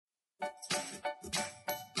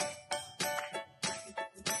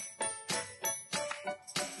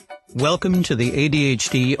Welcome to the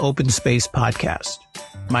ADHD Open Space Podcast.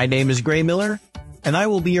 My name is Gray Miller, and I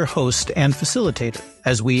will be your host and facilitator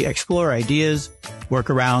as we explore ideas,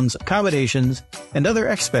 workarounds, accommodations, and other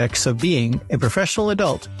aspects of being a professional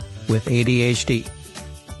adult with ADHD.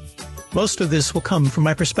 Most of this will come from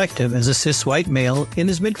my perspective as a cis white male in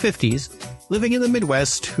his mid-50s, living in the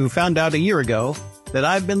Midwest, who found out a year ago that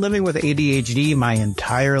I've been living with ADHD my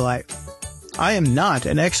entire life. I am not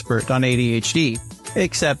an expert on ADHD,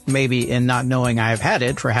 except maybe in not knowing I've had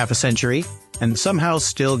it for half a century and somehow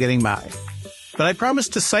still getting by. But I promise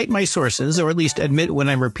to cite my sources, or at least admit when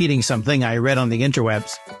I'm repeating something I read on the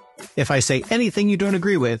interwebs. If I say anything you don't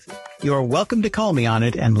agree with, you're welcome to call me on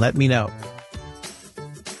it and let me know.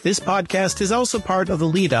 This podcast is also part of the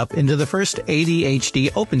lead-up into the first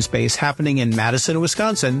ADHD Open Space happening in Madison,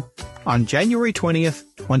 Wisconsin on January 20th,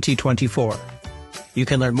 2024. You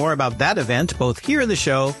can learn more about that event both here in the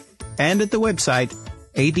show and at the website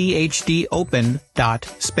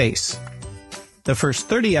adhdopen.space. The first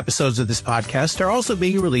 30 episodes of this podcast are also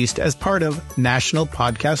being released as part of National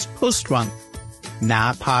Podcast Post Month,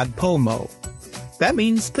 NaPodPoMo. That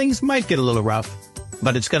means things might get a little rough,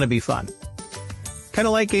 but it's going to be fun. Kind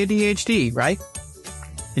of like ADHD, right?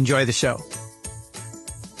 Enjoy the show.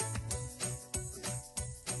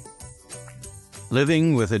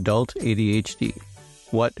 Living with adult ADHD.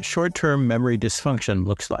 What short-term memory dysfunction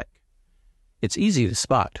looks like. It's easy to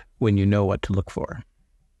spot when you know what to look for.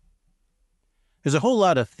 There's a whole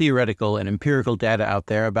lot of theoretical and empirical data out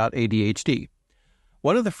there about ADHD.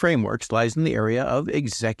 One of the frameworks lies in the area of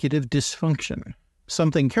executive dysfunction,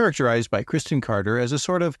 something characterized by Kristen Carder as a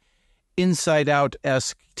sort of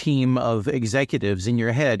inside-out-esque team of executives in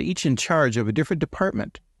your head, each in charge of a different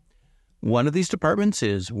department. One of these departments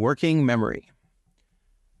is working memory.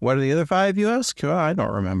 What are the other five, you ask? Well, I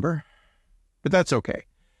don't remember. But that's okay,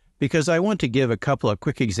 because I want to give a couple of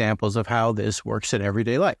quick examples of how this works in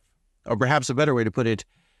everyday life. Or perhaps a better way to put it,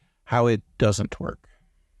 how it doesn't work.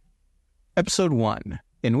 Episode 1,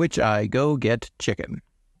 in which I go get chicken.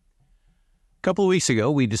 A couple of weeks ago,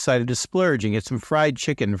 we decided to splurge and get some fried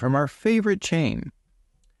chicken from our favorite chain.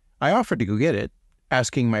 I offered to go get it,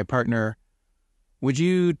 asking my partner, "Would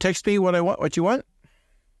you text me what you want?"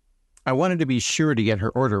 I wanted to be sure to get her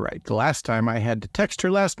order right. The last time I had to text her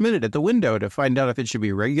last minute at the window to find out if it should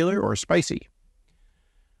be regular or spicy.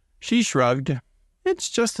 She shrugged, "It's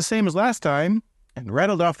just the same as last time," and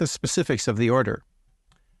rattled off the specifics of the order.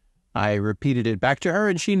 I repeated it back to her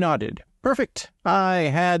and she nodded. Perfect.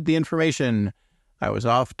 I had the information. I was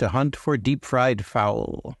off to hunt for deep-fried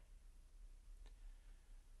fowl.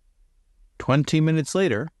 20 minutes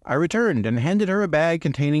later, I returned and handed her a bag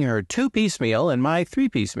containing her 2-piece meal and my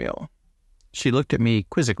 3-piece meal. She looked at me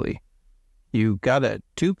quizzically. "You got a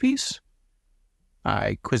 2-piece?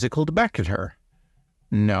 I quizzicalled back at her.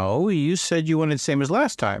 "No, you said you wanted the same as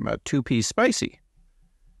last time, a 2-piece spicy."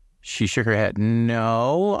 She shook her head.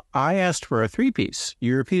 "No, I asked for a 3-piece.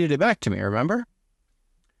 You repeated it back to me, remember?"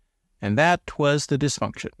 And that was the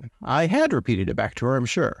dysfunction. I had repeated it back to her, I'm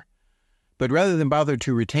sure. But rather than bother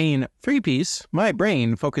to retain 3-piece, my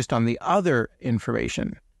brain focused on the other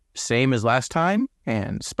information. Same as last time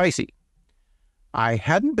and spicy. I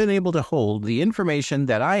hadn't been able to hold the information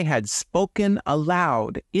that I had spoken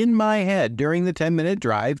aloud in my head during the 10-minute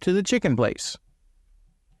drive to the chicken place.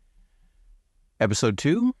 Episode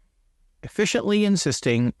 2, efficiently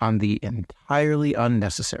insisting on the entirely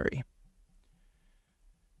unnecessary.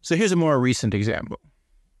 So here's a more recent example.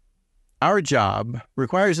 Our job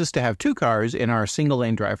requires us to have 2 cars in our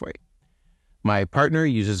single-lane driveway. My partner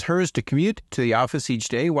uses hers to commute to the office each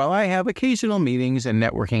day, while I have occasional meetings and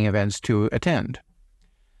networking events to attend.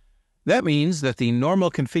 That means that the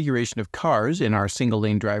normal configuration of cars in our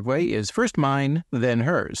single-lane driveway is first mine, then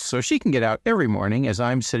hers, so she can get out every morning as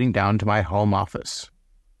I'm sitting down to my home office.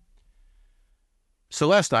 So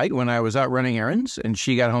last night, when I was out running errands and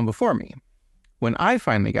she got home before me, when I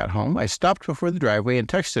finally got home, I stopped before the driveway and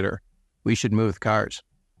texted her, "We should move the cars."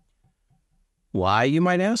 Why, you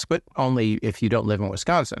might ask, but only if you don't live in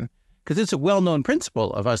Wisconsin, because it's a well-known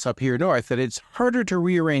principle of us up here north that it's harder to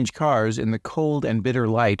rearrange cars in the cold and bitter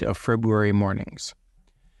light of February mornings.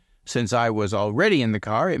 Since I was already in the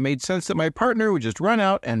car, it made sense that my partner would just run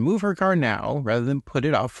out and move her car now rather than put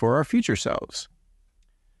it off for our future selves.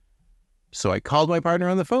 So I called my partner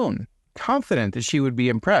on the phone, confident that she would be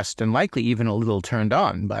impressed and likely even a little turned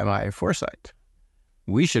on by my foresight.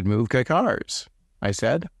 "We should move the cars," I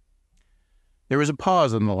said. There was a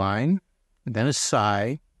pause on the line, then a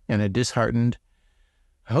sigh, and a disheartened,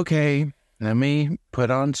 "Okay, let me put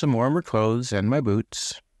on some warmer clothes and my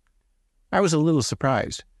boots." I was a little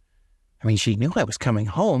surprised. I mean, she knew I was coming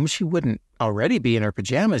home. She wouldn't already be in her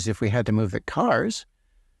pajamas if we had to move the cars.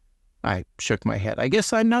 I shook my head. I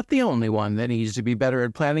guess I'm not the only one that needs to be better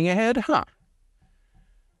at planning ahead, huh?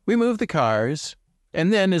 We moved the cars,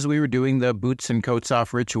 and then as we were doing the boots and coats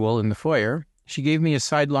off ritual in the foyer, she gave me a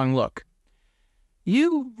sidelong look.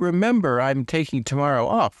 You remember I'm taking tomorrow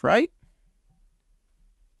off, right?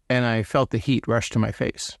 And I felt the heat rush to my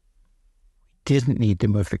face. We didn't need to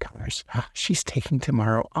move the cars. She's taking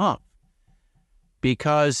tomorrow off.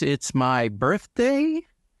 Because it's my birthday?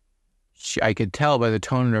 I could tell by the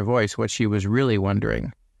tone in her voice what she was really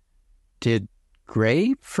wondering. Did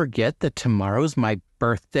Gray forget that tomorrow's my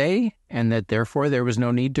birthday and that therefore there was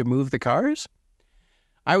no need to move the cars?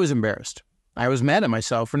 I was embarrassed. I was mad at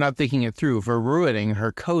myself for not thinking it through, for ruining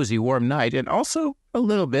her cozy, warm night, and also a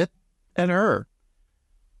little bit at her.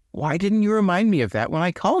 Why didn't you remind me of that when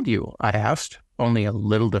I called you? I asked, only a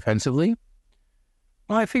little defensively.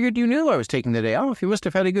 Well, I figured you knew I was taking the day off. You must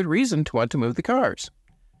have had a good reason to want to move the cars.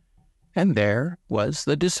 And there was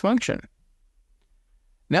the dysfunction.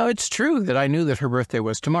 Now, it's true that I knew that her birthday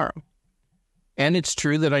was tomorrow. And it's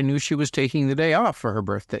true that I knew she was taking the day off for her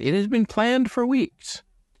birthday. It had been planned for weeks.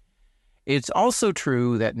 It's also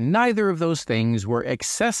true that neither of those things were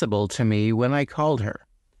accessible to me when I called her.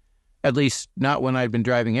 At least, not when I'd been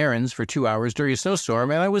driving errands for 2 hours during a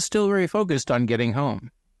snowstorm, and I was still very focused on getting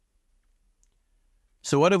home.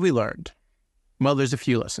 So what have we learned? Well, there's a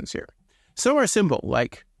few lessons here. Some are simple,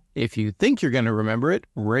 like, if you think you're going to remember it,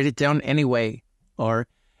 write it down anyway. Or,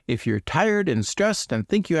 if you're tired and stressed and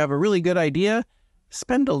think you have a really good idea,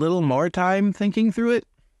 spend a little more time thinking through it.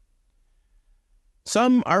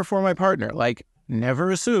 Some are for my partner, like, never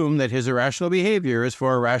assume that his irrational behavior is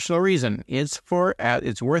for a rational reason. It's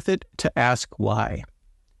worth it to ask why.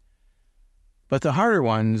 But the harder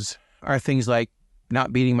ones are things like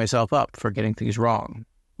not beating myself up for getting things wrong,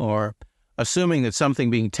 or assuming that something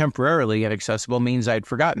being temporarily inaccessible means I'd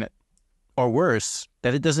forgotten it, or worse,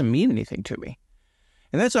 that it doesn't mean anything to me.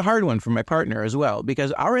 And that's a hard one for my partner as well,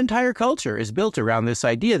 because our entire culture is built around this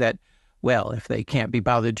idea that, well, if they can't be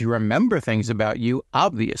bothered to remember things about you,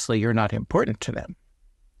 obviously you're not important to them.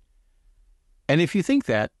 And if you think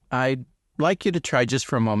that, I'd like you to try just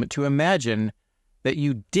for a moment to imagine that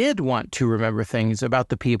you did want to remember things about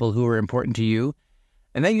the people who were important to you,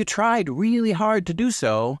 and then you tried really hard to do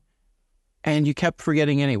so, and you kept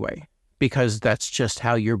forgetting anyway, because that's just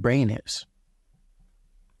how your brain is.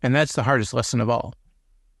 And that's the hardest lesson of all.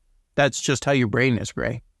 That's just how your brain is,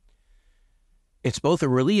 Gray. It's both a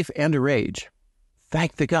relief and a rage.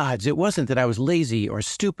 Thank the gods, it wasn't that I was lazy or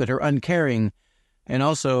stupid or uncaring, and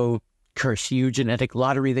also, curse you, genetic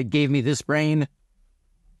lottery that gave me this brain.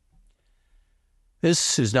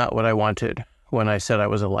 This is not what I wanted when I said I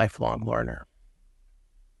was a lifelong learner.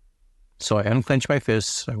 So I unclench my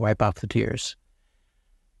fists, I wipe off the tears,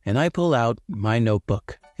 and I pull out my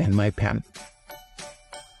notebook and my pen.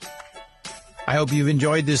 I hope you've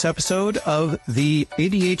enjoyed this episode of the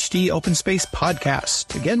ADHD Open Space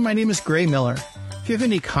Podcast. Again, my name is Gray Miller. If you have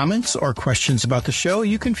any comments or questions about the show,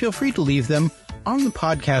 you can feel free to leave them on the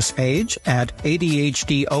podcast page at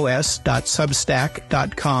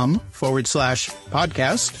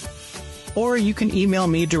adhd.substack.com/podcast, or you can email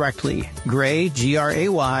me directly, Gray,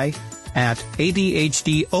 Gray, at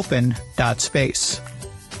adhdopen.space.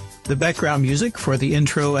 The background music for the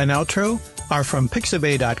intro and outro are from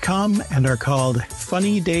pixabay.com and are called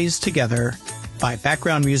Funny Days Together by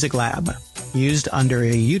Background Music Lab, used under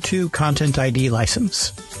a YouTube Content ID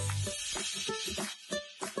license.